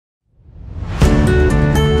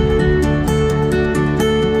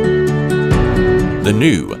The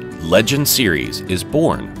new Legend series is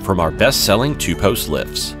born from our best-selling two-post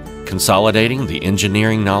lifts, consolidating the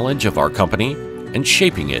engineering knowledge of our company and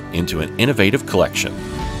shaping it into an innovative collection,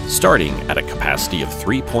 starting at a capacity of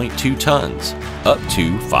 3.2 tons up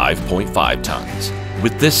to 5.5 tons.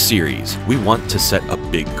 With this series, we want to set a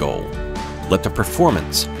big goal. Let the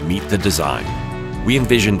performance meet the design. We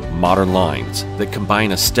envisioned modern lines that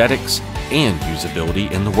combine aesthetics and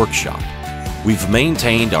usability in the workshop. We've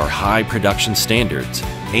maintained our high production standards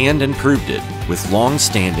and improved it with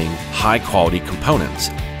long-standing, high-quality components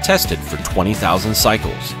tested for 20,000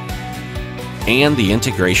 cycles, and the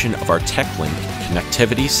integration of our TechLink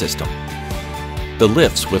connectivity system. The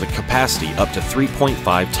lifts with a capacity up to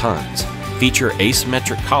 3.5 tons feature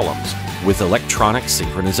asymmetric columns with electronic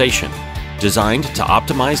synchronization, designed to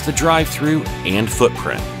optimize the drive-through and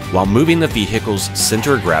footprint while moving the vehicle's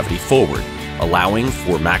center of gravity forward, allowing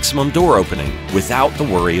for maximum door opening without the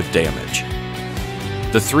worry of damage.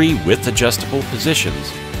 The 3 width-adjustable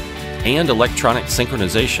positions and electronic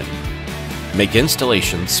synchronization make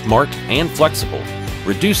installation smart and flexible,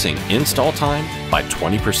 reducing install time by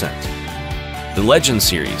 20%. The Legend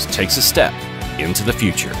series takes a step into the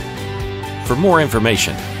future. For more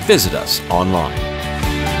information, visit us online.